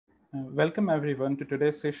Welcome everyone to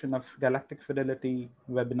today's session of Galactic Fidelity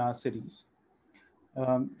webinar series.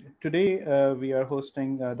 Today we are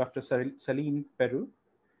hosting Dr. Céline Peroux,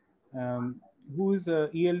 who is a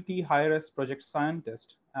ELT high-res project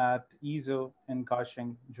scientist at ESO in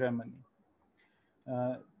Garching, Germany.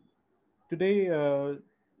 Today,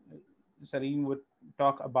 Céline would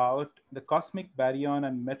talk about the cosmic baryon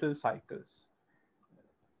and metal cycles.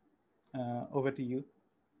 Over to you.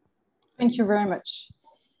 Thank you very much.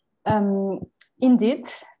 Indeed,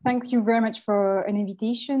 thank you very much for an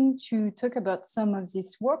invitation to talk about some of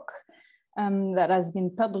this work that has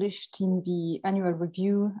been published in the annual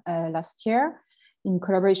review last year in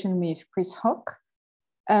collaboration with Chris Hock.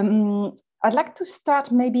 I'd like to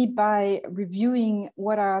start maybe by reviewing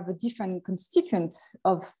what are the different constituents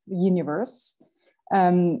of the universe.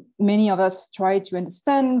 Many of us try to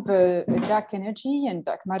understand the dark energy and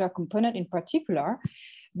dark matter component in particular,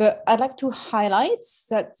 but I'd like to highlight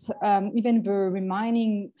that even the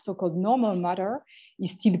remaining so-called normal matter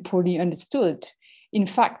is still poorly understood. In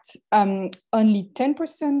fact, only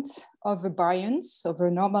 10% of the baryons of the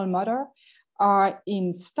normal matter are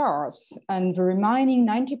in stars, and the remaining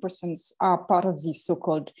 90% are part of this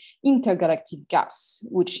so-called intergalactic gas,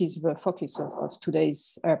 which is the focus of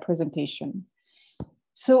today's presentation.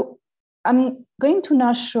 So I'm going to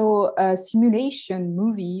now show a simulation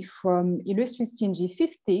movie from Illustris TNG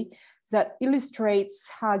 50 that illustrates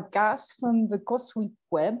how gas from the cosmic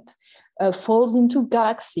web falls into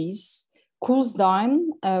galaxies, cools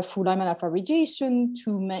down through Lyman alpha radiation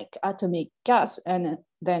to make atomic gas and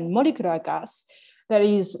then molecular gas that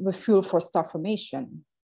is the fuel for star formation.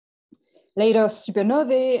 Later,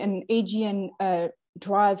 supernovae and AGN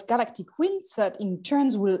drive galactic winds that in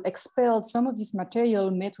turns will expel some of this material,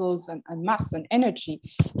 metals, and mass and energy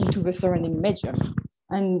into the surrounding medium.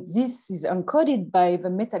 And this is encoded by the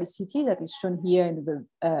metallicity that is shown here in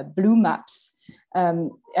the blue maps.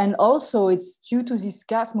 And also it's due to this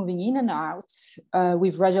gas moving in and out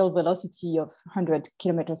with radial velocity of 100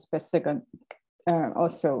 kilometers per second or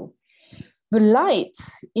so. The light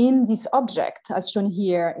in this object, as shown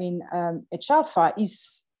here in H alpha,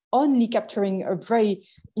 is only capturing a very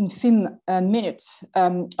infime minute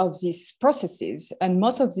of these processes, and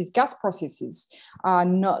most of these gas processes are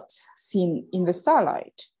not seen in the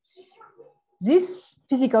starlight. These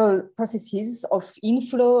physical processes of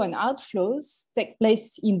inflow and outflows take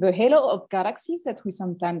place in the halo of galaxies that we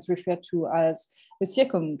sometimes refer to as the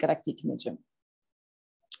circumgalactic medium.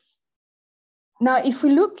 Now, if we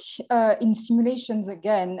look in simulations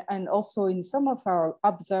again, and also in some of our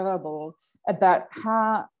observable about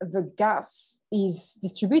how the gas is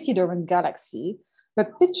distributed around galaxy, the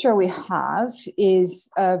picture we have is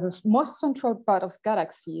the most central part of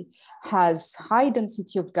galaxy has high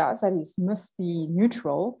density of gas that is mostly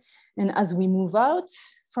neutral. And as we move out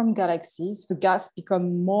from galaxies, the gas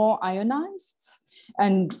become more ionized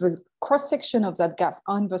and the cross-section of that gas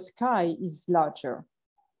on the sky is larger.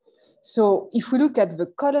 So if we look at the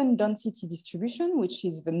column density distribution, which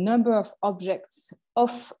is the number of objects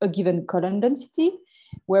of a given column density,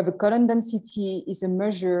 where the column density is a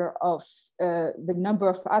measure of the number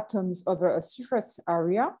of atoms over a surface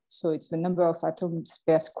area, so it's the number of atoms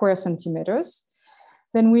per square centimeters,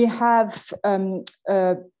 then we have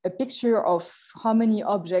a picture of how many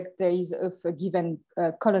objects there is of a given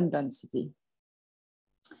column density.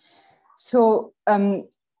 So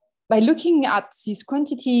by looking at this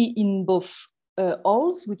quantity in both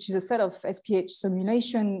holes, which is a set of SPH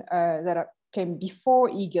simulation that came before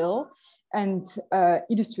Eagle, and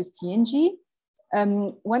Illustris TNG,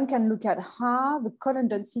 one can look at how the column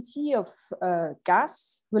density of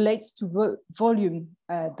gas relates to volume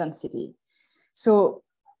density. So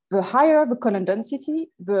the higher the column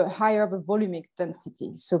density, the higher the volumic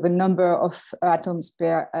density, so the number of atoms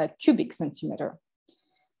per cubic centimeter.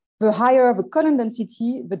 The higher the column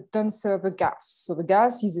density, the denser the gas. So the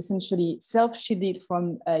gas is essentially self-shielded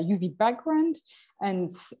from a UV background,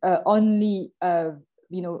 and only the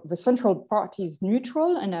central part is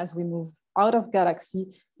neutral. And as we move out of galaxy,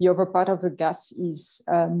 the other part of the gas is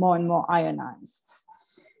more and more ionized.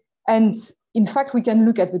 And in fact, we can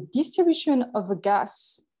look at the distribution of the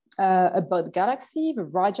gas about galaxy, the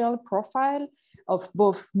radial profile of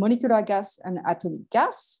both molecular gas and atomic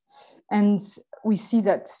gas. And we see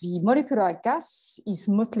that the molecular gas is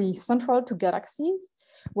mostly central to galaxies,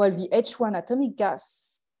 while the H1 atomic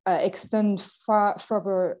gas extend far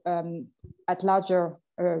further at larger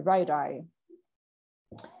radii.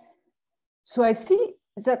 So I see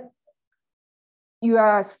that you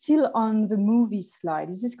are still on the movie slide.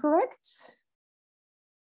 Is this correct?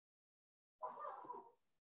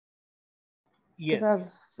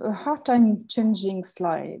 Yes. a hard time changing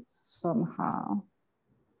slides somehow.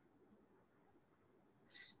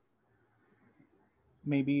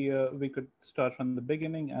 Maybe we could start from the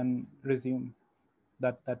beginning and resume.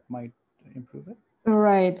 That might improve it. All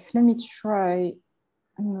right, let me try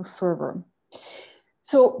and move further.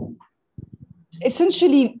 So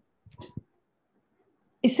essentially,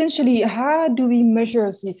 how do we measure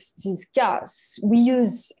this gas? We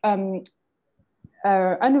use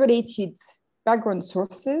unrelated background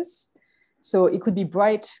sources. So it could be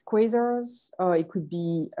bright quasars, or it could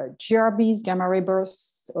be GRBs, gamma ray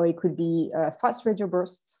bursts, or it could be fast radio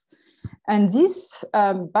bursts. And these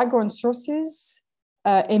background sources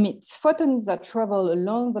emit photons that travel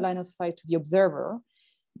along the line of sight to the observer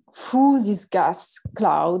through these gas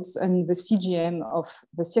clouds and the CGM of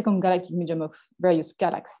the circumgalactic medium of various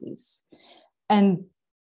galaxies. And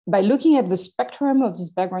by looking at the spectrum of these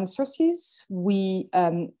background sources, we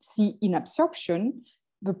see in absorption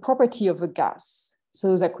the property of the gas.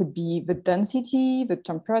 So that could be the density, the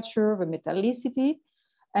temperature, the metallicity.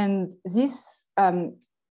 And this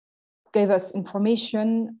gave us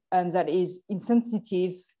information that is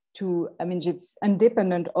insensitive to, it's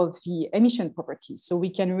independent of the emission properties. So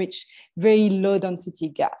we can reach very low density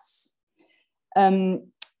gas. On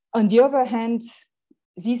the other hand,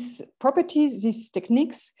 these properties, these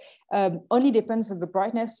techniques only depends on the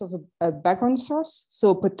brightness of a background source.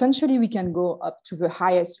 So potentially we can go up to the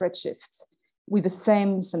highest redshift with the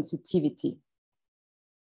same sensitivity.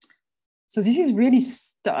 So this is really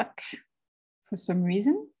stuck for some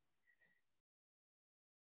reason.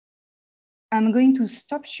 I'm going to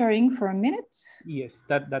stop sharing for a minute. Yes,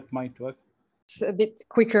 that might work. It's a bit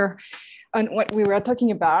quicker on what we were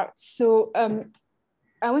talking about. So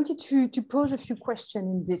I wanted to pose a few questions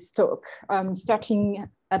in this talk, starting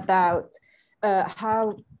about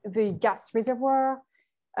how the gas reservoir,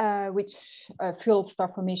 which fuels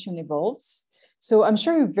star formation, evolves. So I'm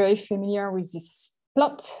sure you're very familiar with this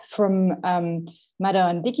plot from Madder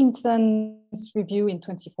and Dickinson's review in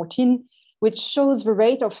 2014, which shows the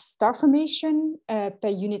rate of star formation per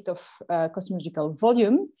unit of cosmological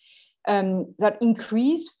volume that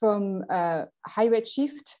increase from high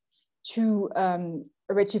redshift to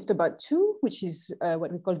a redshift about 2, which is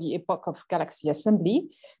what we call the epoch of galaxy assembly,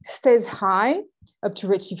 stays high up to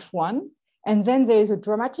redshift 1. And then there is a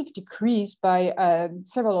dramatic decrease by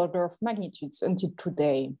several order of magnitudes until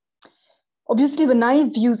today. Obviously, the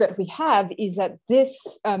naive view that we have is that this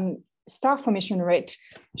star formation rate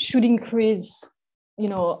should increase,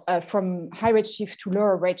 from high redshift to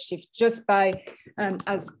lower redshift just by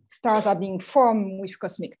as stars are being formed with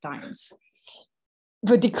cosmic times.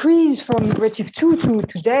 The decrease from redshift 2 to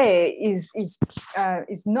today is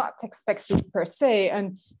not expected per se.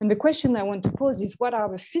 And the question I want to pose is, what are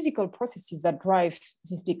the physical processes that drive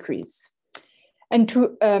this decrease? And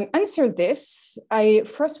to answer this, I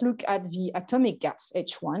first look at the atomic gas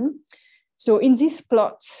H1. So in this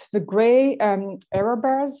plot, the gray error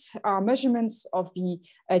bars are measurements of the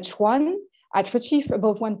H1 at redshift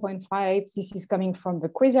above 1.5. This is coming from the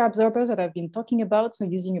quasar observers that I've been talking about. So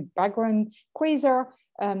using a background quasar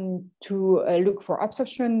to look for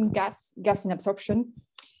absorption, gas in absorption.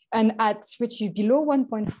 And at redshift below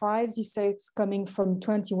 1.5, this is coming from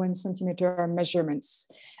 21 centimeter measurements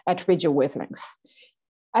at radio wavelength.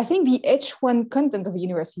 I think the H1 content of the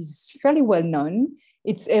universe is fairly well known.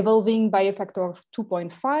 It's evolving by a factor of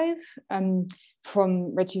 2.5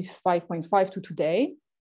 from redshift 5.5 to today.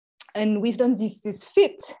 And we've done this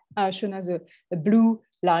fit shown as a blue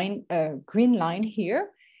line, green line here,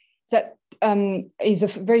 that is a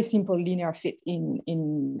very simple linear fit in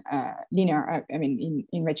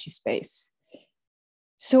redshift space.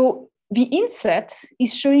 So the inset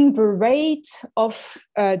is showing the rate of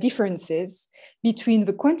differences between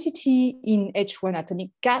the quantity in H1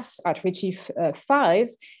 atomic gas at redshift 5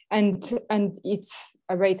 and its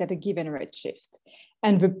rate at a given redshift.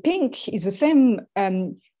 And the pink is the same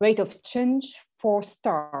rate of change for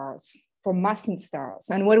stars, for massing stars.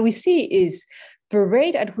 And what we see is the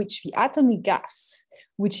rate at which the atomic gas,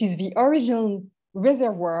 which is the original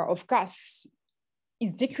reservoir of gas,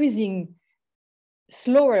 is decreasing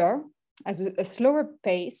slower, as a slower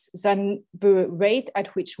pace than the rate at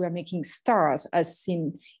which we're making stars, as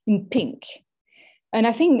seen in pink. And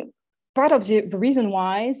I think part of the reason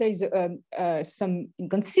why there is some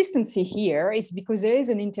inconsistency here is because there is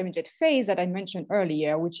an intermediate phase that I mentioned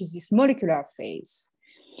earlier, which is this molecular phase.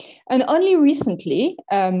 And only recently,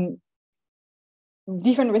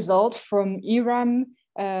 different results from ERAM,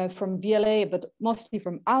 from VLA, but mostly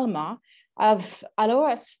from ALMA, have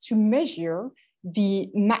allowed us to measure the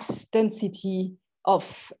mass density of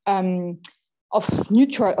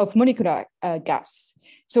molecular gas.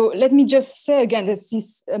 So let me just say again that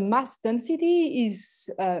this mass density is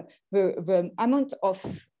the amount of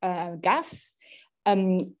gas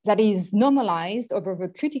that is normalized over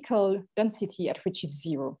the critical density at redshift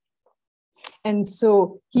 0. And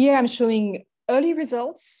so here I'm showing early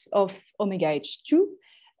results of omega H2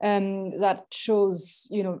 that shows,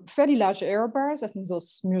 fairly large error bars. I think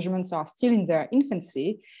those measurements are still in their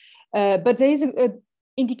infancy, but there is a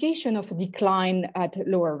indication of a decline at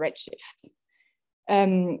lower redshift.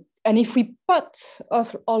 And if we put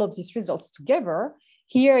all of these results together,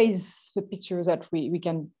 here is the picture that we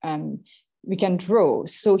can draw.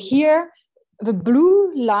 So here, the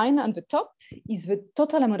blue line on the top is the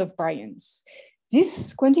total amount of baryons.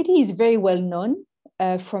 This quantity is very well known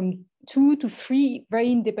from 2 to 3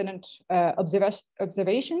 very independent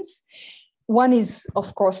observations. One is,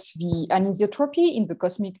 of course, the anisotropy in the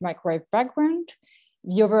cosmic microwave background.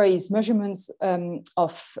 The other is measurements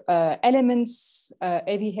of elements,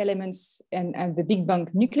 heavy elements, and the Big Bang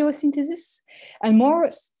nucleosynthesis. And more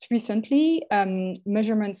recently,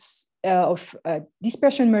 measurements of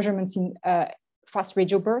dispersion measurements in fast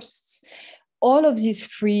radio bursts. All of these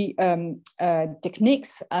 3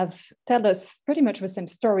 techniques tell us pretty much the same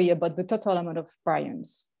story about the total amount of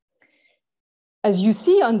baryons. As you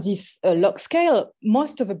see on this log scale,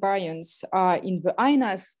 most of the baryons are in the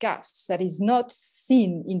ionized gas that is not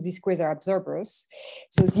seen in these quasar observers.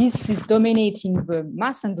 So this is dominating the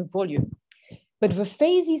mass and the volume. But the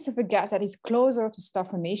phases of the gas that is closer to star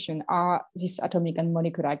formation are this atomic and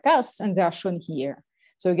molecular gas, and they are shown here.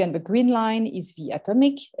 So again, the green line is the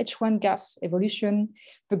atomic H1 gas evolution.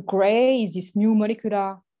 The gray is this new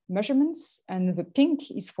molecular measurements, and the pink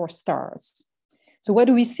is for stars. So what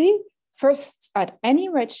do we see? First, at any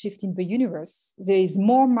redshift in the universe, there is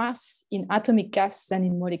more mass in atomic gas than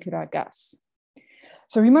in molecular gas.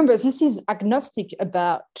 So remember, this is agnostic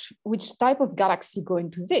about which type of galaxy go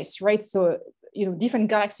into this, right? So, different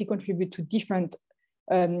galaxies contribute to different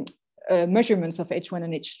measurements of H1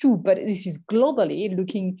 and H2, but this is globally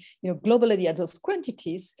looking, globally at those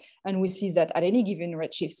quantities, and we see that at any given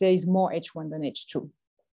redshift, there is more H1 than H2.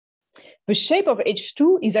 The shape of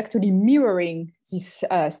H2 is actually mirroring this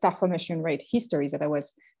star formation rate history that I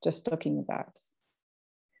was just talking about.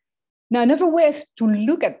 Now, another way to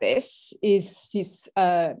look at this is this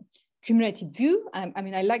cumulative view. I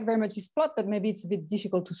mean, I like very much this plot, but maybe it's a bit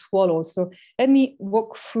difficult to swallow. So let me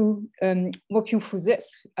walk you through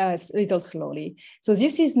this a little slowly. So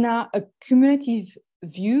this is now a cumulative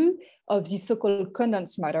view of the so-called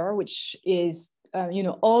condensed matter, which is,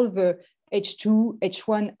 all the H2,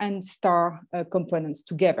 H1, and star components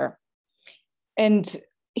together. And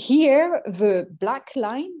here, the black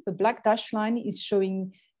dashed line is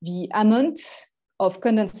showing the amount of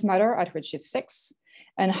condensed matter at redshift 6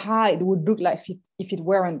 and how it would look like if it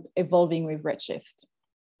weren't evolving with redshift.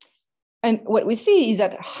 And what we see is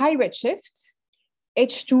that high redshift,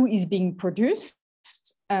 H2 is being produced,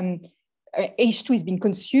 H2 is being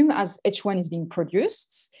consumed as H1 is being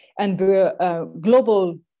produced, and the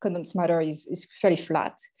global condensed matter is fairly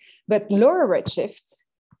flat. But lower redshift,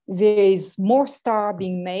 there is more star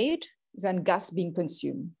being made than gas being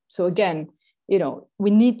consumed. So again, we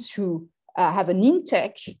need to have an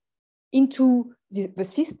intake into the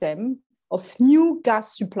system of new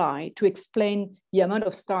gas supply to explain the amount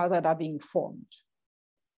of stars that are being formed.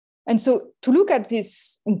 And so to look at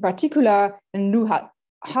this in particular and look at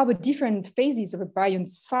how the different phases of a baryon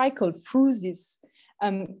cycle through this,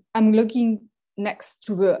 I'm looking next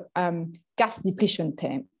to the gas depletion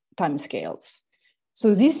timescales.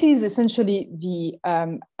 So this is essentially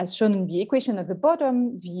the, as shown in the equation at the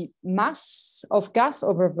bottom, the mass of gas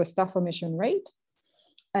over the star formation rate.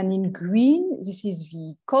 And in green, this is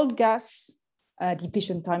the cold gas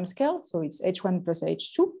depletion timescale. So it's H1 plus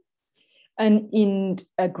H2. And in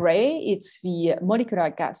gray, it's the molecular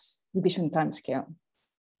gas depletion timescale.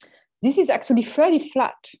 This is actually fairly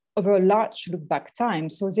flat over a large look back time.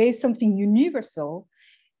 So there is something universal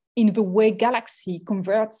in the way galaxy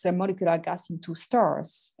converts their molecular gas into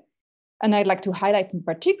stars. And I'd like to highlight in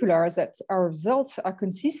particular that our results are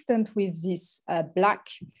consistent with this black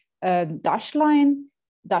dashed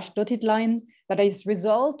dotted line that is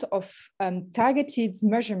result of targeted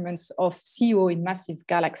measurements of CO in massive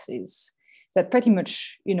galaxies that pretty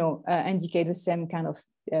much indicate the same kind of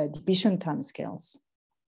depletion timescales.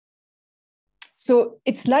 So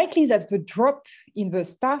it's likely that the drop in the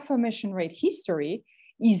star formation rate history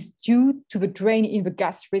is due to the drain in the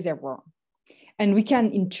gas reservoir. And we can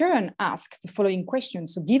in turn ask the following question.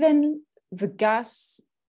 So given the gas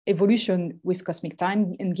evolution with cosmic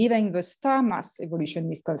time and given the star mass evolution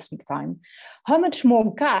with cosmic time, how much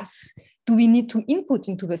more gas do we need to input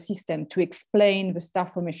into the system to explain the star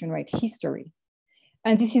formation rate history?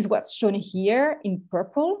 And this is what's shown here in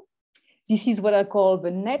purple. This is what I call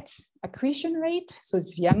the net accretion rate. So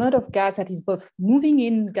it's the amount of gas that is both moving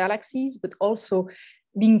in galaxies, but also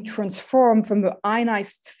being transformed from the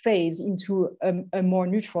ionized phase into a more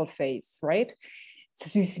neutral phase, right? So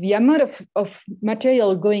this is the amount of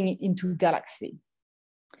material going into galaxy.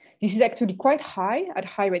 This is actually quite high at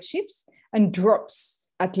high redshifts and drops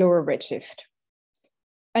at lower redshift.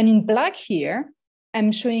 And in black here,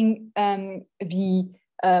 I'm showing the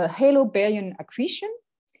halo baryon accretion.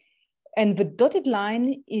 And the dotted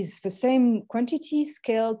line is the same quantity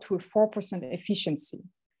scaled to a 4% efficiency.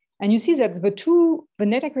 And you see that the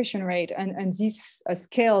net accretion rate and this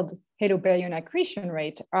scaled halo baryon accretion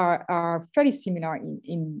rate are fairly similar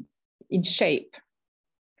in shape.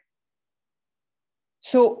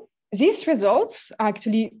 So these results are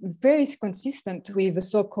actually very consistent with the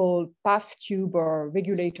so-called path tube or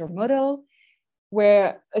regulator model,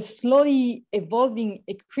 where a slowly evolving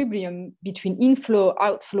equilibrium between inflow,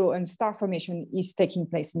 outflow, and star formation is taking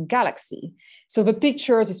place in galaxy. So the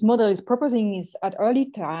picture this model is proposing is at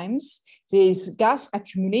early times, there is gas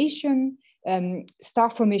accumulation, star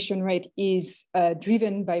formation rate is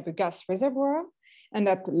driven by the gas reservoir, and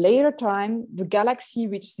at later time, the galaxy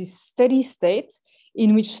reaches this steady state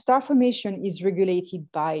in which star formation is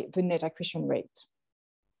regulated by the net accretion rate.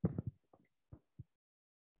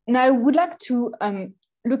 Now, I would like to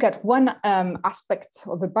look at one aspect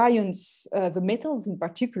of the baryons, the metals in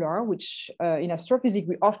particular, which in astrophysics,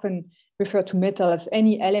 we often refer to metal as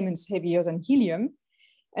any elements heavier than helium.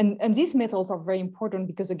 And these metals are very important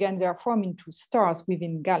because, again, they are formed into stars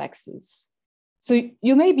within galaxies. So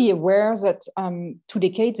you may be aware that 2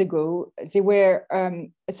 decades ago, there were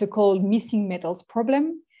a so-called missing metals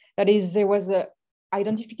problem. That is, there was a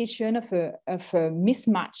identification of a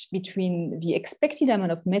mismatch between the expected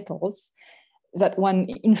amount of metals that one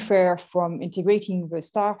infer from integrating the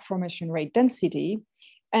star formation rate density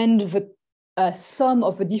and the sum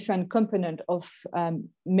of the different component of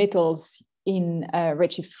metals in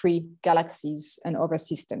redshift-free galaxies and other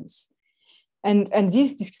systems. And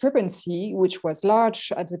this discrepancy, which was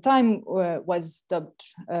large at the time, was dubbed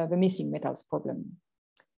the missing metals problem.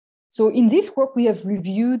 So in this work, we have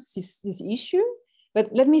reviewed this issue. But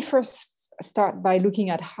let me first start by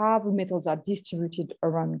looking at how the metals are distributed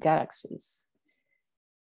around galaxies.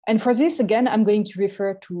 And for this, again, I'm going to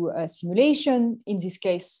refer to a simulation. In this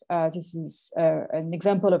case, this is an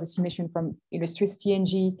example of a simulation from Illustris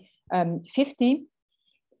TNG 50.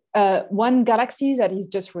 One galaxy that is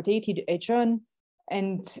just rotated edge on,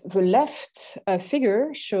 and the left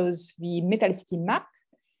figure shows the metallicity map,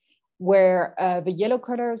 where the yellow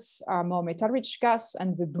colors are more metal-rich gas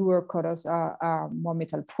and the bluer colors are more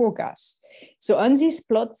metal-poor gas. So on this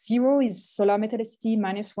plot, 0 is solar metallicity,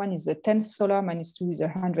 -1 is a 10th solar, -2 is a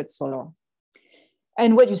 100th solar.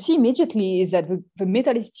 And what you see immediately is that the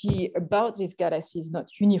metallicity about this galaxy is not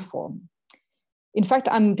uniform. In fact,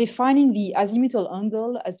 I'm defining the azimuthal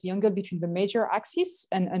angle as the angle between the major axis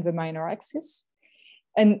and the minor axis.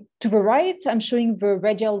 And to the right, I'm showing the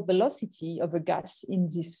radial velocity of a gas in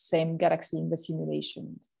this same galaxy in the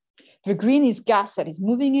simulation. The green is gas that is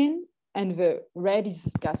moving in, and the red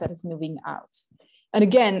is gas that is moving out. And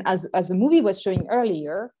again, as the movie was showing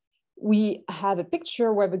earlier, we have a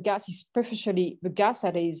picture where the gas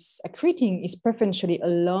that is accreting is preferentially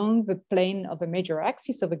along the plane of the major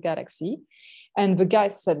axis of a galaxy, and the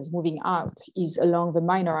gas that is moving out is along the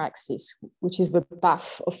minor axis, which is the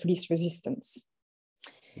path of least resistance.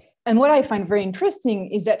 And what I find very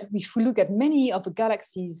interesting is that if we look at many of the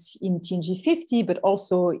galaxies in TNG 50, but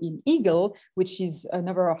also in Eagle, which is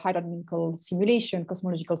another high dynamical simulation,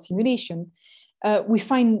 cosmological simulation, we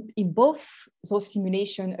find in both those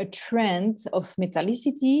simulations a trend of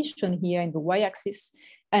metallicity shown here in the y-axis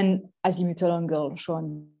and azimuthal angle shown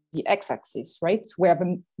on the x-axis, right? Where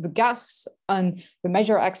the gas on the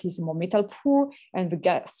major axis is more metal poor and the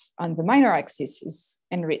gas on the minor axis is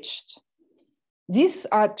enriched. These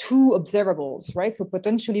are two observables, right? So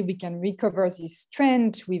potentially we can recover this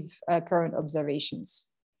trend with current observations.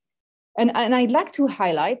 And I'd like to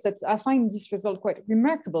highlight that I find this result quite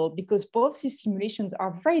remarkable because both these simulations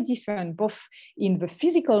are very different, both in the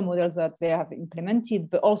physical models that they have implemented,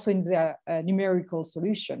 but also in their numerical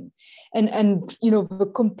solution. And you know, the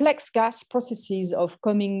complex gas processes of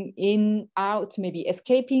coming in, out, maybe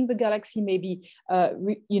escaping the galaxy, maybe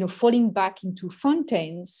falling back into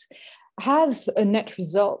fountains, has a net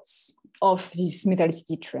results of this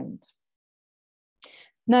metallicity trend.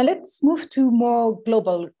 Now let's move to more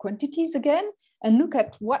global quantities again and look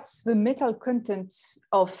at what's the metal content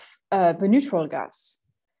of the neutral gas.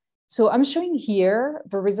 So I'm showing here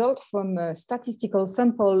the result from a statistical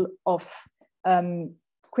sample of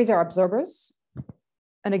quasar observers.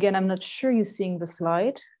 And again, I'm not sure you're seeing the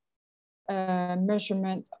slide.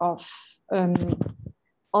 Measurement of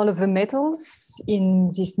all of the metals in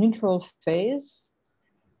this neutral phase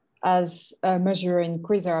as measured in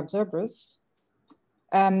quasar observers,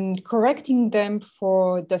 correcting them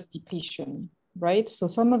for dust depletion, right? So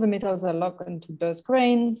some of the metals are locked into dust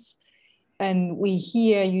grains, and we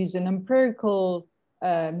here use an empirical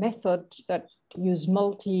method that use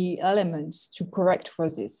multi-elements to correct for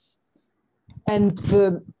this. And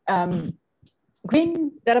the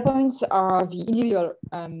green data points are the individual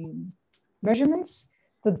measurements.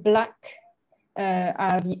 The black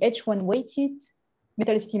are the H1 weighted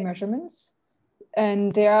metallicity measurements.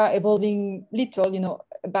 And they are evolving little,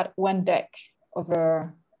 about 1 dec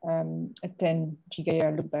over a 10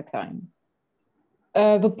 gigayear lookback time.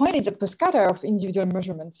 The point is that the scatter of individual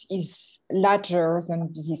measurements is larger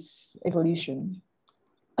than this evolution.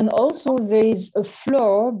 And also there is a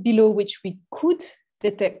floor below which we could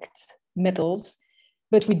detect metals,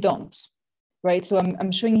 but we don't, right? So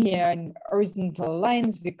I'm showing here in horizontal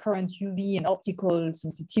lines the current UV and optical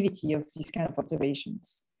sensitivity of these kind of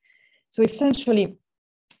observations. So essentially,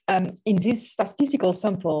 in this statistical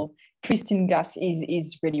sample, pristine gas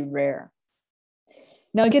is really rare.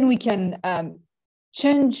 Now again, we can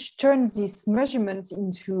turn these measurements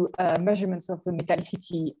into measurements of the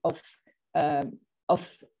metallicity of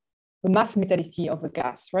the mass metallicity of a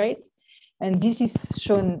gas, right? And this is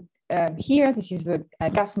shown here. This is the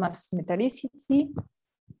gas mass metallicity,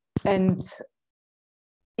 and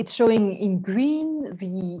it's showing in green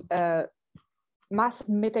the mass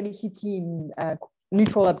metallicity in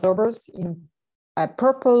neutral absorbers, in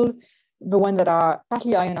purple the ones that are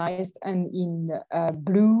partly ionized, and in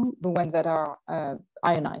blue the ones that are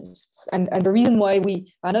ionized. And the reason why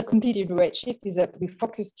we are not completed with redshift is that we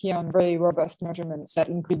focused here on very robust measurements that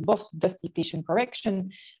include both dust depletion correction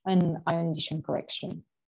and ionization correction.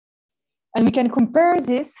 And we can compare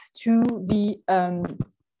this to the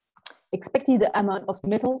expected amount of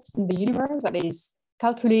metals in the universe that is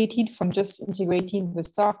calculated from just integrating the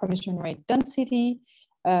star formation rate density.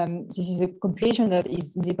 This is a computation that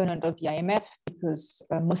is independent of the IMF because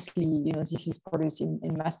mostly, this is produced in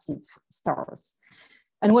massive stars.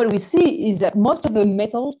 And what we see is that most of the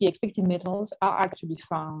metals, the expected metals, are actually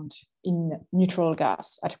found in neutral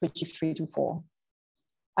gas at redshift 3 to 4.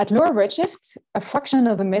 At lower redshift, a fraction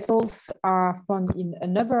of the metals are found in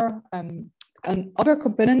another and other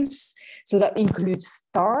components. So that includes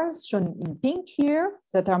stars shown in pink here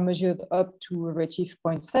that are measured up to redshift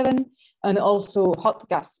 0.7, and also hot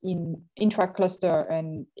gas in intra-cluster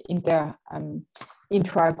and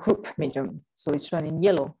intra-group medium. So it's shown in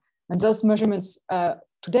yellow. And those measurements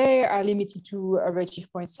today are limited to a redshift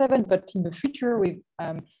 0.7, but in the future with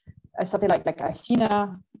a satellite like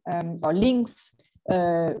Athena or Lynx,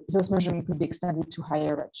 those measurements could be extended to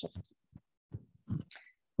higher redshift.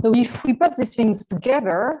 So if we put these things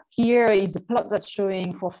together, here is a plot that's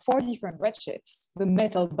showing for 4 different redshifts, the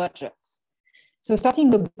metal budget. So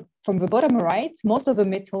starting from the bottom right, most of the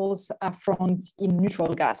metals are found in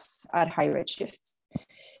neutral gas at high redshift.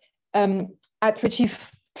 At redshift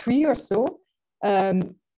 3 or so,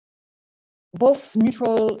 both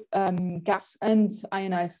neutral gas and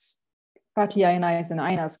ionized, partly ionized and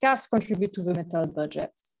ionized gas contribute to the metal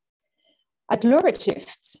budget. At low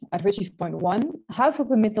redshift, at redshift 0.1, half of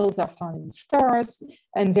the metals are found in stars,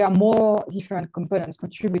 and there are more different components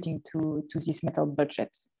contributing to this metal budget.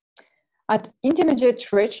 At intermediate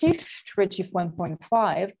redshift, redshift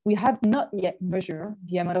 1.5, we have not yet measured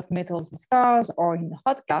the amount of metals in stars or in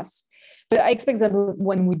hot gas, but I expect that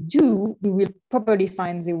when we do, we will probably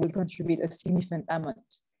find they will contribute a significant amount.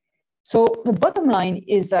 So the bottom line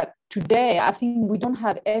is that today, I think we don't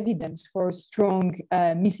have evidence for a strong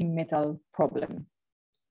missing metal problem.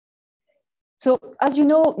 So as you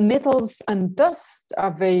know, metals and dust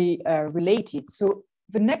are very related. So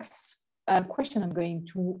the next question I'm going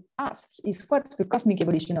to ask is, what's the cosmic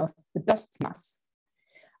evolution of the dust mass?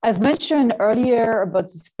 I've mentioned earlier about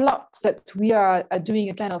this plot that we are doing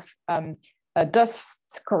a kind of a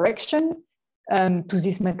dust correction to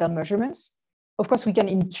these metal measurements. Of course, we can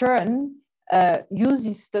in turn use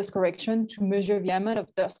this dust correction to measure the amount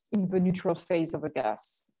of dust in the neutral phase of a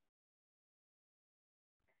gas.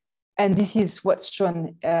 And this is what's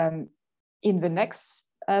shown in the next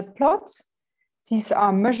plot. These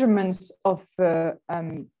are measurements of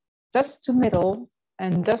dust to metal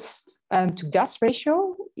and dust to gas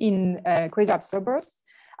ratio in quasar absorbers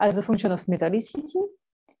as a function of metallicity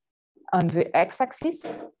on the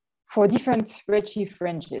x-axis for different redshift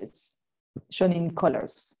ranges shown in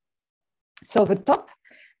colors. So the top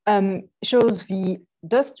shows the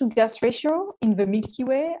dust to gas ratio in the Milky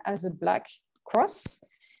Way as a black cross,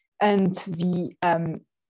 and the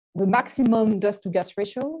maximum dust to gas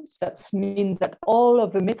ratio, that means that all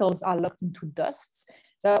of the metals are locked into dust.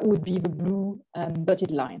 That would be the blue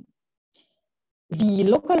dotted line. The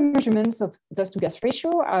local measurements of dust to gas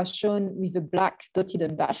ratio are shown with the black dotted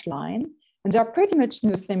and dashed line, and they are pretty much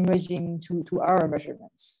in the same regime to our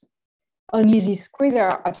measurements. Only these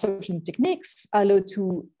quasar absorption techniques allow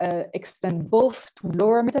to extend both to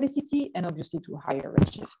lower metallicity and obviously to higher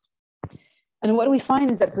redshift. And what we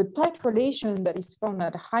find is that the tight relation that is found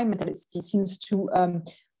at high metallicity seems to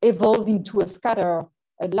evolve into a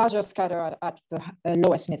larger scatter at the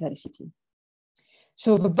lowest metallicity.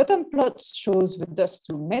 So the bottom plot shows the dust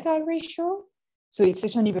to metal ratio. So it's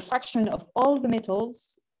essentially the fraction of all the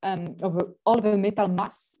metals, of all the metal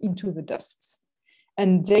mass into the dust.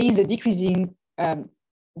 And there is a decreasing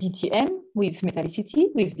DTM with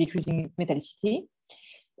decreasing metallicity.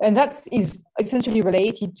 And that is essentially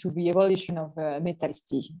related to the evolution of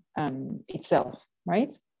metallicity itself,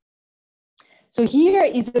 right? So here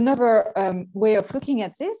is another way of looking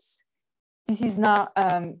at this. This is now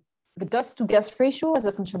the dust to gas ratio as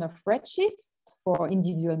a function of redshift for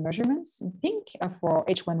individual measurements in pink and for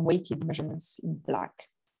H1 weighted measurements in black.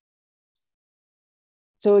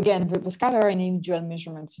 So again, the scatter in individual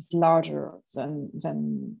measurements is larger than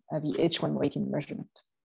the H1 weighted measurement.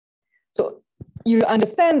 So you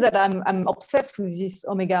understand that I'm obsessed with this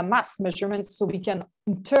omega mass measurement, so we can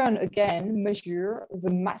in turn again measure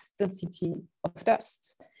the mass density of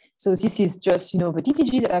dust. So this is just, the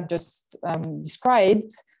TTG that I've just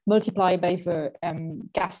described multiplied by the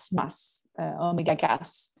gas mass, omega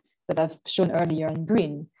gas, that I've shown earlier in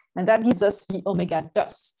green. And that gives us the omega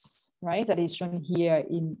dusts, right? That is shown here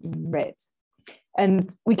in red.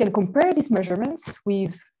 And we can compare these measurements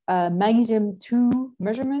with magnesium 2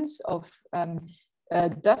 measurements of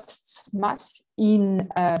dust mass in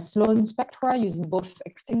Sloan spectra using both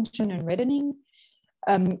extinction and reddening.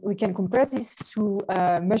 We can compare this to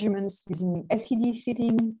measurements using LCD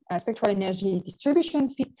fitting spectral energy distribution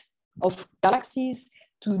fit of galaxies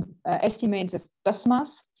to estimate the dust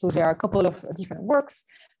mass. So there are a couple of different works,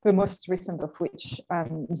 the most recent of which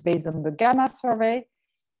is based on the Gamma survey.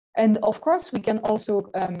 And of course, we can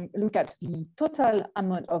also look at the total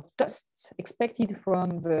amount of dust expected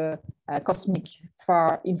from the cosmic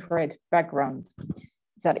far infrared background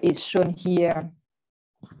that is shown here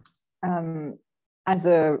as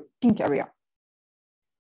a pink area.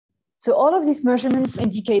 So all of these measurements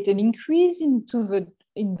indicate an increase in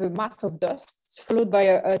the mass of dust, followed by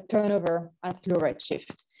a turnover at low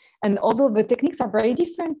redshift. And although the techniques are very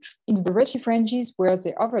different in the redshift ranges where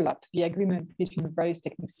they overlap, the agreement between the various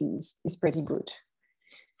techniques is pretty good.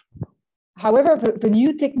 However, the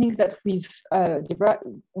new techniques that we've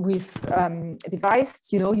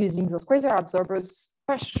devised, using those quasar absorbers,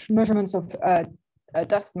 push measurements of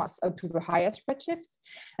dust mass up to the highest redshift.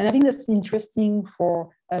 And I think that's interesting for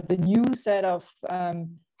the new set of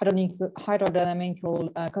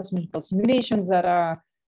hydrodynamical cosmological simulations that are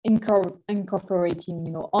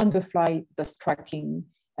incorporating, on-the-fly dust tracking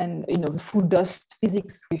and, full dust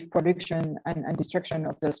physics with production and destruction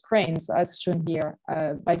of those grains, as shown here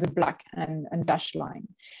by the black and dashed line.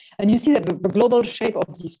 And you see that the global shape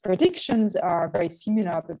of these predictions are very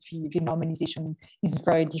similar, but the normalization is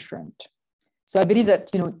very different. So I believe that,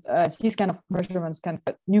 these kind of measurements can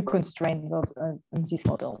put new constraints on these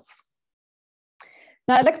models.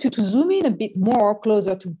 Now, I'd like to zoom in a bit more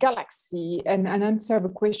closer to galaxy and answer the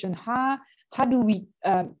question: how do we,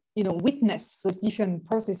 witness those different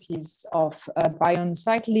processes of baryon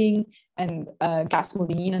cycling and gas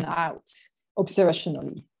moving in and out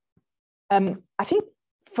observationally? I think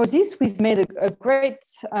for this we've made a great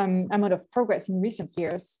amount of progress in recent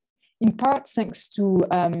years, in part thanks to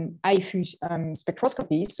IFU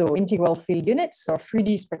spectroscopy, so integral field units or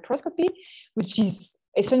 3D spectroscopy, which is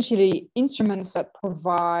essentially instruments that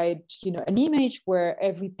provide an image where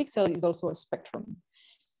every pixel is also a spectrum.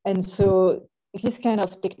 And so this kind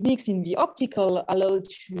of techniques in the optical allow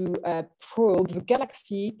to probe the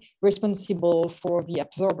galaxy responsible for the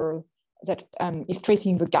absorber that is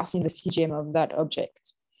tracing the gas in the CGM of that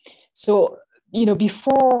object. So,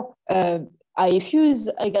 before IFUs,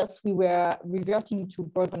 I guess we were reverting to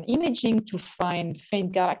broadband imaging to find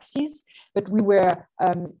faint galaxies, but we were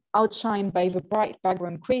outshined by the bright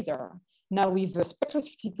background quasar. Now with the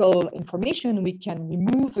spectroscopical information, we can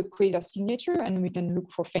remove the quasar signature and we can look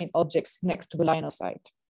for faint objects next to the line of sight.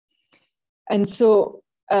 And so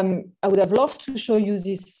I would have loved to show you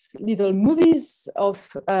these little movies of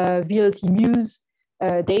VLT Muse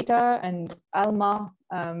data and ALMA,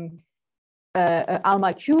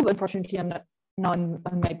 ALMA cube. Unfortunately, I'm not on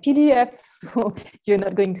my PDF, so you're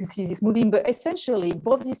not going to see this moving, but essentially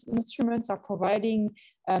both these instruments are providing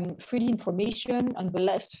 3D information on the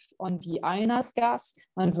left on the ionized gas,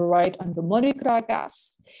 on the right on the molecular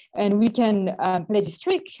gas. And we can play this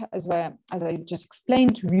trick, as I just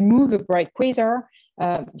explained, to remove a bright quasar.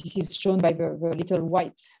 This is shown by the little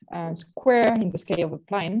white square in the scale of a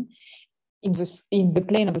plane, in the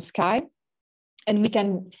plane of the sky. And we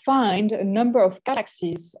can find a number of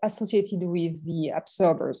galaxies associated with the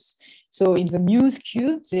absorbers. So in the Muse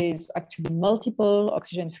cube, there's actually multiple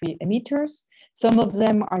oxygen-free emitters. Some of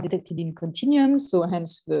them are detected in continuum, so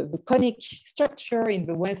hence the conic structure in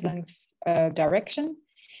the wavelength direction.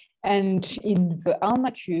 And in the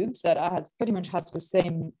ALMA cubes that pretty much has the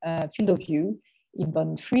same field of view in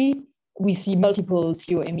band 3, we see multiple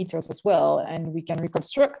CO emitters as well, and we can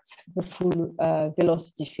reconstruct the full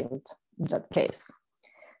velocity field in that case.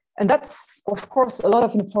 And that's, of course, a lot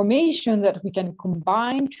of information that we can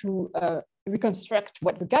combine to reconstruct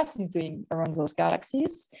what the gas is doing around those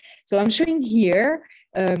galaxies. So I'm showing here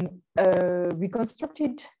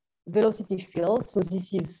reconstructed velocity field. So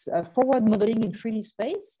this is forward modeling in 3D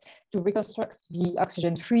space to reconstruct the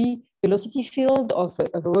oxygen-free velocity field of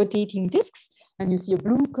rotating disks. And you see a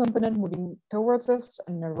blue component moving towards us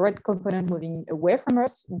and a red component moving away from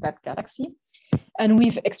us in that galaxy. And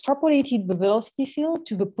we've extrapolated the velocity field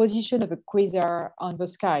to the position of a quasar on the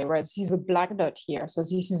sky, right? This is the black dot here. So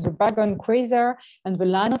this is the baryon quasar, and the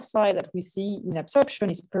line of sight that we see in absorption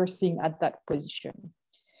is piercing at that position.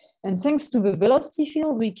 And thanks to the velocity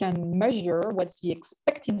field, we can measure what's the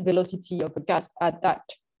expected velocity of a gas at that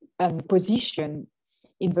position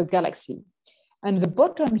in the galaxy. And the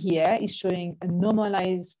bottom here is showing a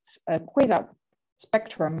normalized quasar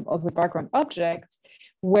spectrum of the background object,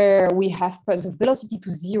 where we have put the velocity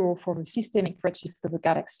to 0 for the systemic redshift of the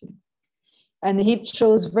galaxy. And it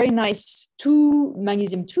shows very nice two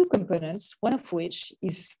magnesium-2 components, one of which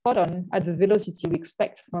is spot on at the velocity we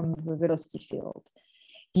expect from the velocity field.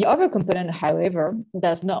 The other component, however,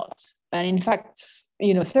 does not. And in fact,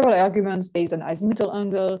 several arguments based on azimuthal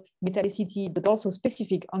angle, metallicity, but also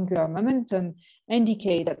specific angular momentum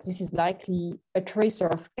indicate that this is likely a tracer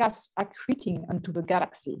of gas accreting onto the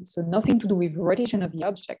galaxy. So nothing to do with rotation of the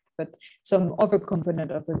object, but some other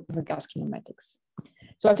component of the gas kinematics.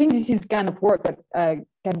 So I think this is kind of work that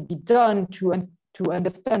can be done to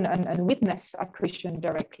understand and witness accretion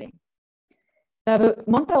directly. Now, the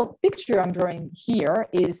mental picture I'm drawing here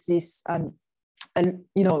is this,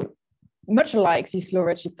 much like this low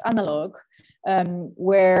redshift analog,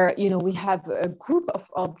 where we have a group of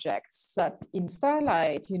objects that in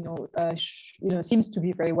starlight, seems to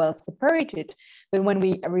be very well separated. But when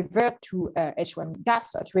we revert to H1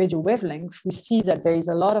 gas at radio wavelength, we see that there is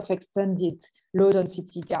a lot of extended low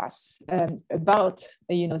density gas about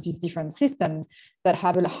these different systems that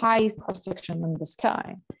have a high cross section on the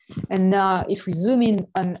sky. And now, if we zoom in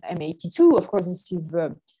on M82, of course, this is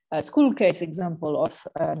the school case example of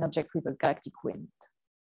an object with a galactic wind.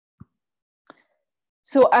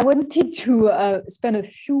 So I wanted to spend a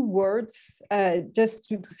few words just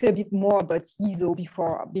to say a bit more about ESO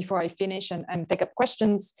before I finish and take up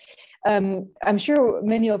questions. I'm sure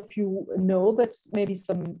many of you know, but maybe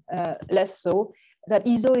some less so, that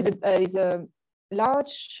ESO is a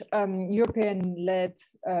large European-led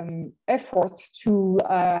effort to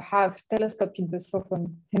have telescope in the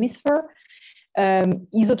southern hemisphere.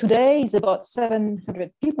 ESO today is about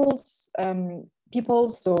 700 people,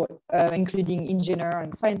 so including engineer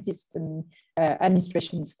and scientists and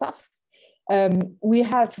administration staff. We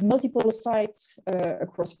have multiple sites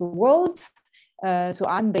across the world. So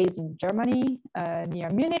I'm based in Germany, near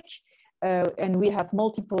Munich, and we have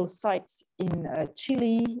multiple sites in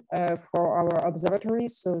Chile for our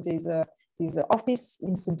observatories. So there's an office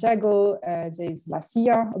in Santiago, there's La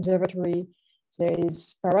Silla Observatory, there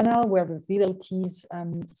is Paranal, where the VLTs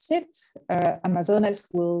sit. Amazonas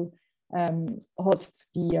will host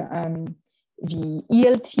the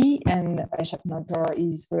ELT, and Chapnador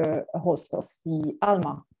is the host of the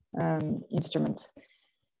ALMA instrument.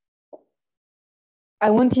 I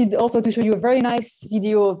wanted also to show you a very nice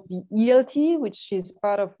video of the ELT, which is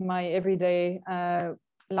part of my everyday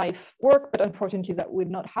life work, but unfortunately that would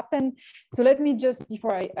not happen. So let me just,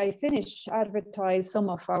 before I finish, advertise some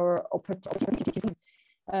of our opportunities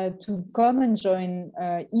to come and join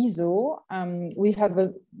ESO. We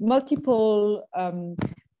have multiple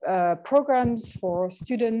programs for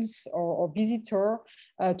students or visitor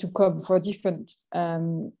to come for different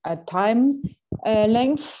time.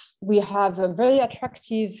 Length, we have a very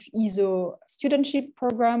attractive ESO studentship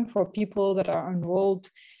program for people that are enrolled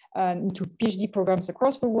into PhD programs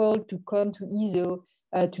across the world to come to ESO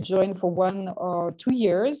to join for 1 or 2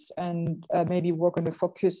 years and maybe work on a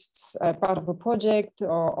focused part of a project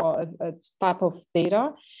or a type of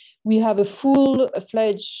data. We have a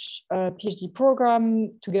full-fledged PhD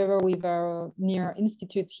program together with our near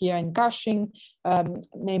institute here in Garching,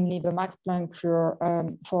 namely the Max Planck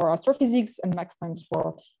for astrophysics and Max Planck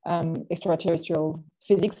for extraterrestrial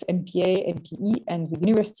physics, MPA, MPE, and the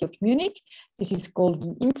University of Munich. This is called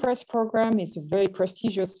the IMPRESS program. It's a very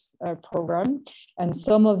prestigious program, and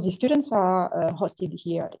some of the students are hosted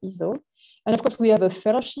here at ESO. And of course, we have a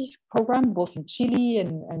fellowship program both in Chile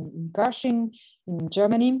and in Garching in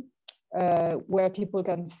Germany, where people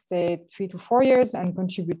can stay 3 to 4 years and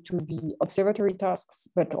contribute to the observatory tasks,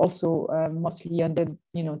 but also mostly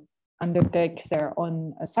undertake their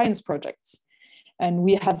own science projects. And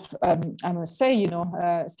we have, I must say,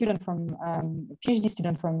 a student from PhD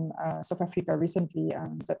student from South Africa recently,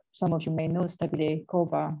 that some of you may know, Stabile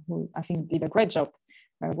Kova, who I think did a great job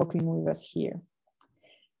working with us here.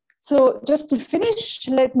 So just to finish,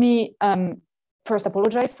 let me first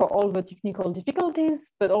apologize for all the technical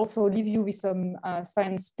difficulties, but also leave you with some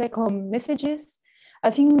science take-home messages.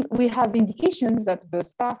 I think we have indications that the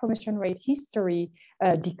star formation rate history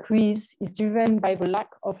decrease is driven by the lack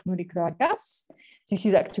of molecular gas. This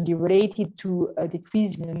is actually related to a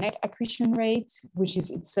decrease in the net accretion rate, which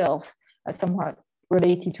is itself somewhat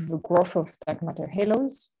related to the growth of dark matter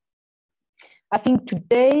halos. I think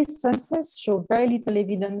today's census show very little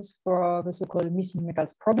evidence for the so-called missing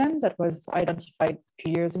metals problem that was identified a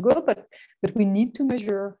few years ago, but we need to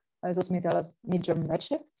measure those metals medium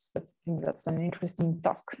redshifts. I think that's an interesting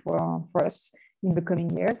task for us in the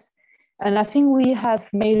coming years. And I think we have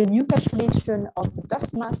made a new calculation of the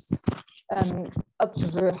dust mass up to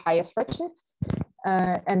the highest redshift.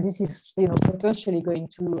 And this is potentially going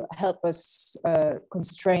to help us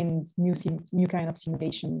constrain new kind of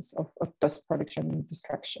simulations of dust production and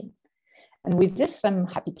destruction. And with this, I'm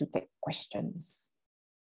happy to take questions.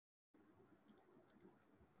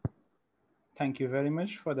 Thank you very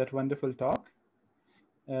much for that wonderful talk.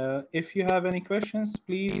 If you have any questions,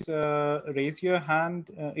 please raise your hand,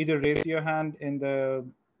 either raise your hand in the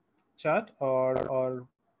chat or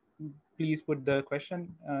please put the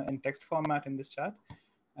question in text format in this chat,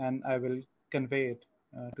 and I will convey it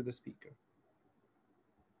to the speaker.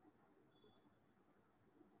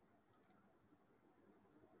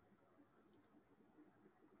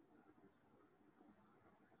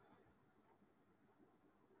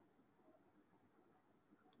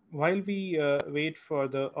 While we wait for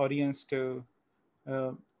the audience to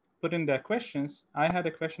put in their questions, I had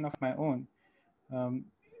a question of my own.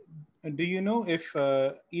 Do you know if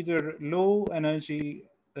either low energy,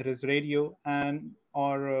 that is radio, and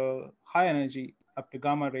or high energy up to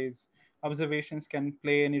gamma rays observations can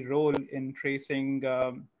play any role in tracing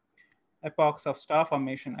epochs of star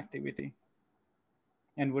formation activity?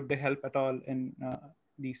 And would they help at all in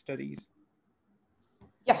these studies?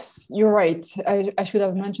 Yes, you're right. I should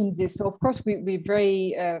have mentioned this. So of course, we're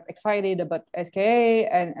very excited about SKA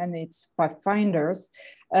and its pathfinders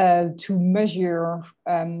to measure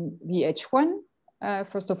the H1,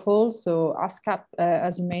 first of all. So ASCAP,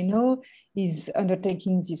 as you may know, is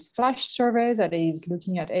undertaking this flash survey that is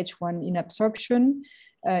looking at H1 in absorption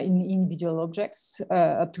in individual objects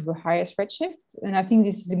up to the highest redshift. And I think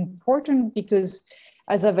this is important because,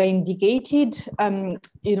 as I've indicated,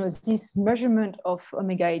 this measurement of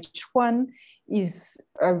omega H1 is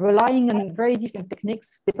relying on very different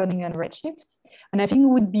techniques depending on redshift. And I think it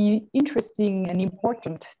would be interesting and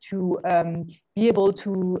important to be able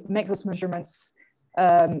to make those measurements,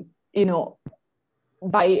 by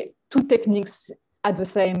 2 techniques at the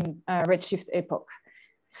same redshift epoch.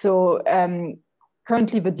 So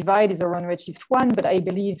currently the divide is around redshift 1, but I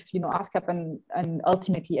believe ASCAP and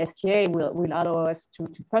ultimately SKA will allow us to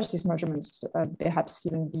push these measurements perhaps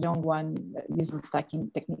even beyond 1 using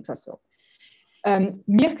stacking techniques also.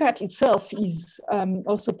 MeerKAT itself is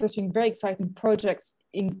also pursuing very exciting projects,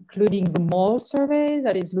 including the MOL survey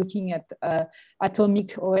that is looking at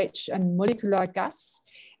atomic OH and molecular gas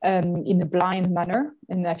in a blind manner.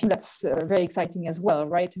 And I think that's very exciting as well,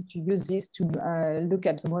 right? To use this to look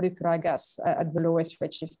at the molecular gas at the lowest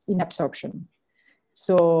redshift in absorption.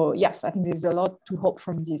 So yes, I think there's a lot to hope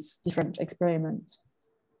from these different experiments.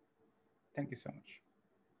 Thank you so much.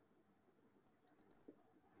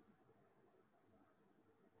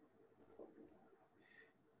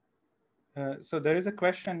 So there is a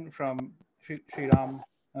question from Sriram,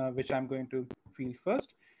 which I'm going to field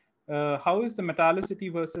first. How is the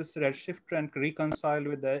metallicity versus redshift trend reconciled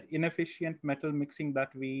with the inefficient metal mixing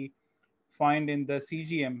that we find in the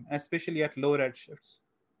CGM, especially at low redshifts?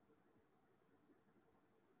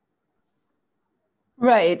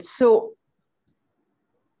 Right. So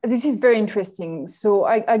this is very interesting. So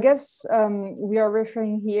I guess we are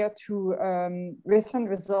referring here to recent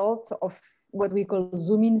results of what we call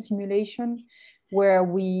zoom-in simulation, where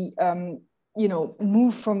we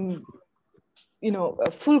move from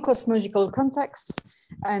a full cosmological context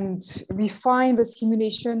and refine the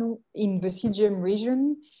simulation in the CGM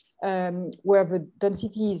region, where the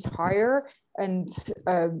density is higher, and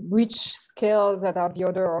reach scales that are the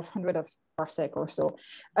order of hundreds of parsec or so.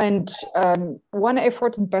 And one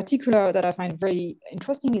effort in particular that I find very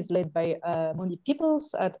interesting is led by Monique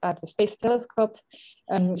Peoples at the Space Telescope.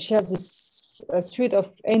 She has this suite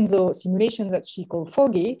of ENSO simulations that she called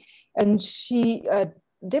Foggy, and she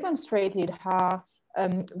demonstrated how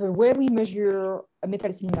the way we measure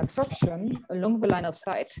metallicity absorption along the line of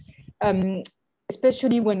sight,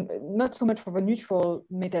 especially when not so much for the neutral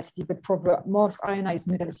metallicity, but for the most ionized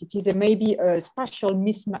metallicity, there may be a spatial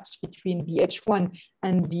mismatch between the H1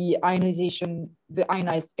 and the ionization, the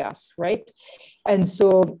ionized gas, right? And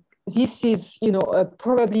so this is,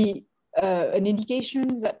 probably an indication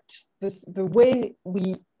that the way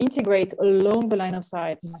we integrate along the line of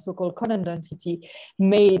sight, the so-called Conan density,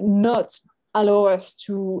 may not allow us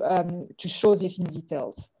to show this in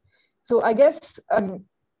details. So I guess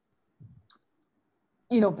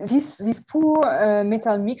this poor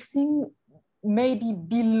metal mixing may be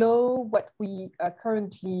below what we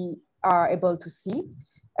currently are able to see,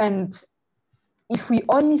 and if we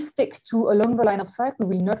only stick to along the line of sight, we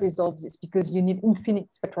will not resolve this because you need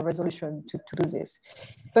infinite spectral resolution to do this.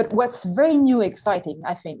 But what's very new, exciting,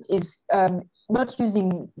 I think, is not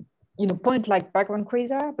using point-like background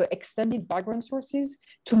quasar, but extended background sources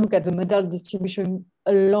to look at the modal distribution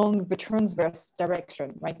along the transverse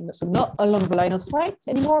direction, right? So not along the line of sight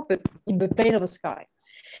anymore, but in the plane of the sky.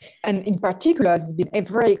 And in particular, this has been a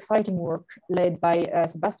very exciting work led by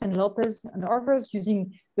Sebastian Lopez and others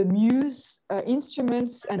using the MUSE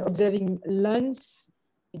instruments and observing lens,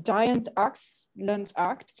 giant arcs, lens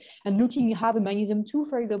arc, and looking how the magnesium 2,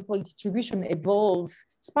 for example, distribution evolve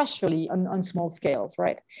spatially on small scales,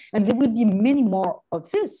 right? And there will be many more of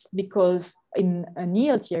this because in an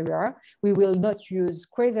ELT area, we will not use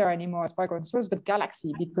quasar anymore as background source, but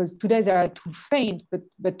galaxy, because today they are too faint,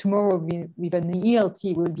 but tomorrow with an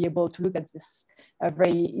ELT, we'll be able to look at this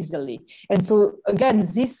very easily. And so again,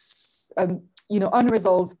 this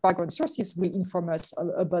unresolved background sources will inform us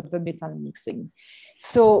about the metal mixing.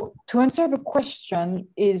 So to answer the question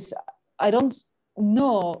is, I don't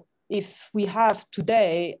know if we have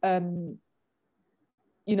today, an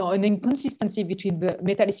inconsistency between the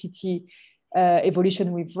metallicity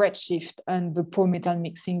evolution with redshift and the poor metal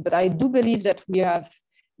mixing, but I do believe that we have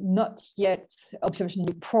not yet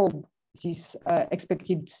observationally probed this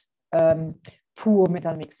expected poor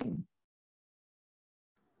metal mixing.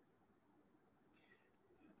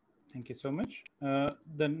 Thank you so much.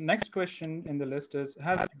 The next question in the list is,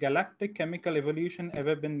 has galactic chemical evolution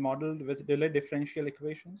ever been modeled with delayed differential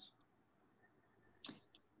equations?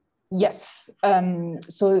 Yes,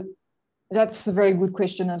 so that's a very good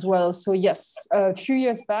question as well. So yes, a few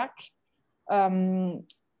years back, I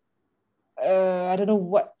don't know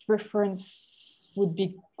what reference would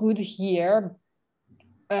be good here,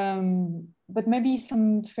 but maybe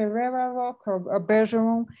some Ferreira rock or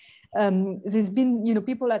Bergeron. There's been,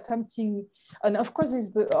 people attempting, and of course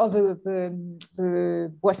there's the other, the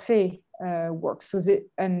Boisset work, so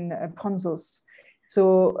and Pranzos.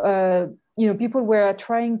 So, people were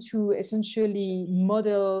trying to essentially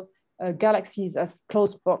model galaxies as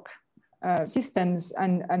closed box systems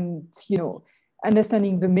and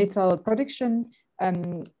understanding the metal production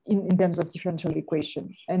in terms of differential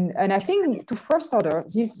equation. And I think to first order,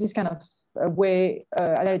 this kind of way,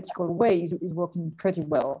 analytical way is working pretty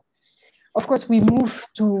well. Of course, we move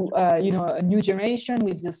to a new generation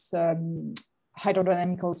with this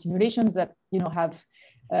hydrodynamical simulations that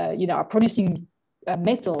are producing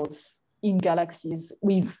metals in galaxies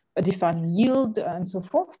with a defined yield and so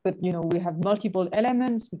forth. But we have multiple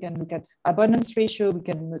elements. We can look at abundance ratio. We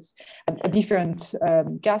can look at different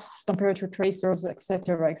gas temperature tracers,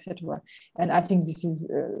 etc., etc. And I think this is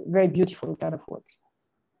a very beautiful kind of work.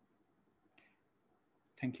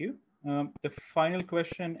 Thank you. The final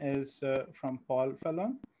question is from Paul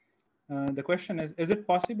Fallon. The question is it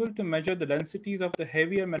possible to measure the densities of the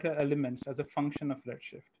heavier metal elements as a function of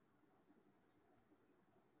redshift?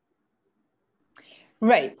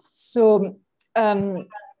 Right. So,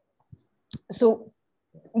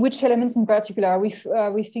 Which elements in particular?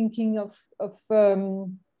 Are we thinking of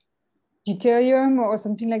deuterium or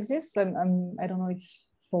something like this? I don't know if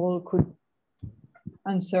Paul could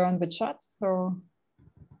answer on the chat or.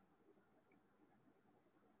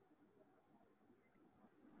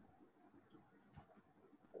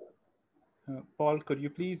 Paul, could you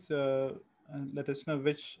please let us know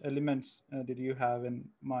which elements did you have in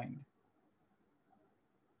mind?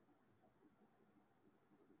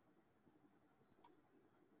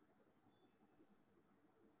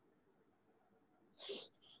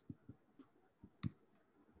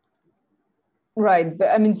 Right, but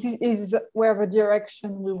I mean, this is where the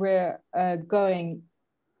direction we were going.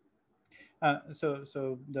 So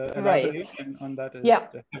the elaboration on that is yeah.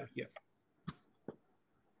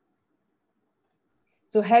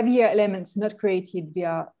 So heavier elements not created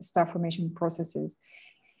via star formation processes.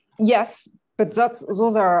 Yes, but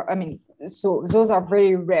those are, I mean, so those are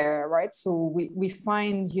very rare, right? So we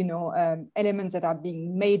find, you know, elements that are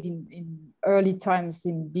being made in early times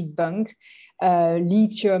in Big Bang,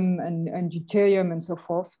 lithium and deuterium and so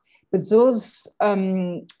forth. But those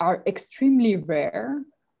are extremely rare.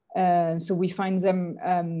 So we find them,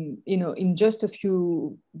 you know, in just a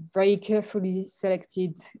few very carefully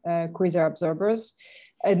selected quasar observers,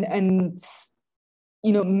 and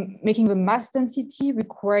you know, making the mass density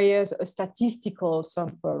requires a statistical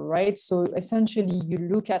sample, right? So essentially, you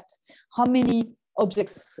look at how many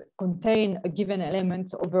objects contain a given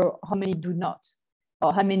element over how many do not,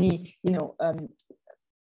 or how many, you know,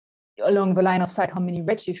 along the line of sight, how many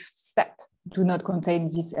redshift step do not contain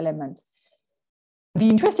this element. Be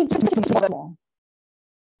interesting to know more.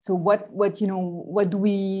 So what you know,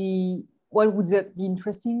 what would that be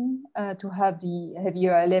interesting to have the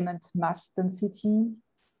heavier element mass density?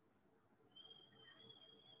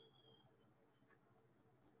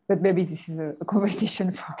 But maybe this is a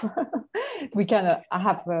conversation for we can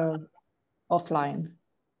have offline.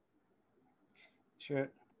 Sure.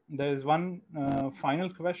 There is one final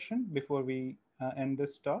question before we end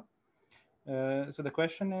this talk. So the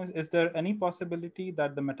question is there any possibility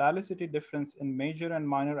that the metallicity difference in major and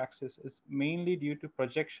minor axis is mainly due to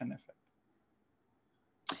projection effect?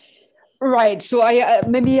 Right. So I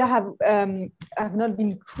maybe I have not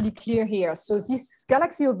been fully clear here. So this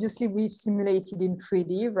galaxy, obviously, we've simulated in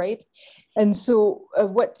 3D, right? And so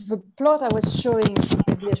what the plot I was showing,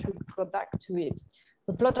 maybe I should go back to it.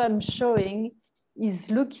 The plot I'm showing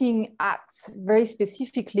is looking at very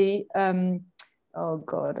specifically. Oh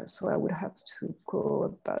God! So I would have to go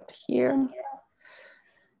about here.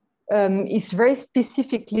 Is very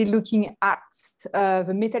specifically looking at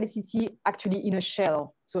the metallicity actually in a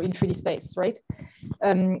shell, so in 3D space, right?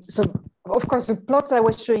 So of course, the plot I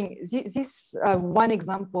was showing, this one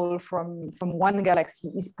example from one galaxy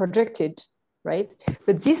is projected, right?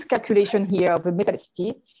 But this calculation here of the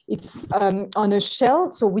metallicity, it's on a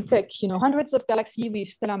shell. So we take, you know, hundreds of galaxies with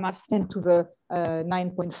stellar mass 10 to the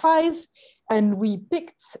 9.5, and we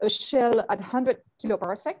picked a shell at 100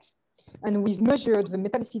 kiloparsec. And we've measured the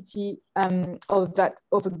metallicity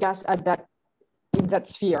of a gas at in that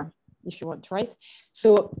sphere, if you want, right?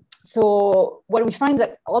 So what we find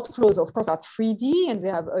that outflows, of course, are 3D and they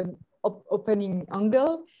have an opening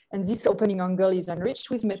angle, and this opening angle is enriched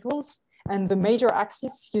with metals, and the major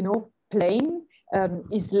axis, you know, plane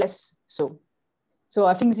is less so. So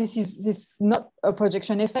I think this is not a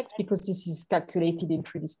projection effect because this is calculated in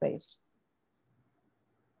 3D space.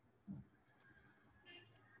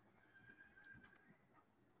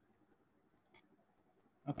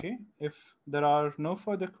 Okay, if there are no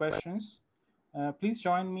further questions, please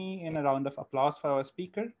join me in a round of applause for our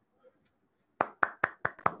speaker.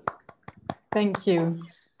 Thank you.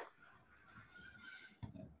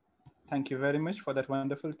 Thank you very much for that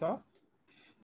wonderful talk.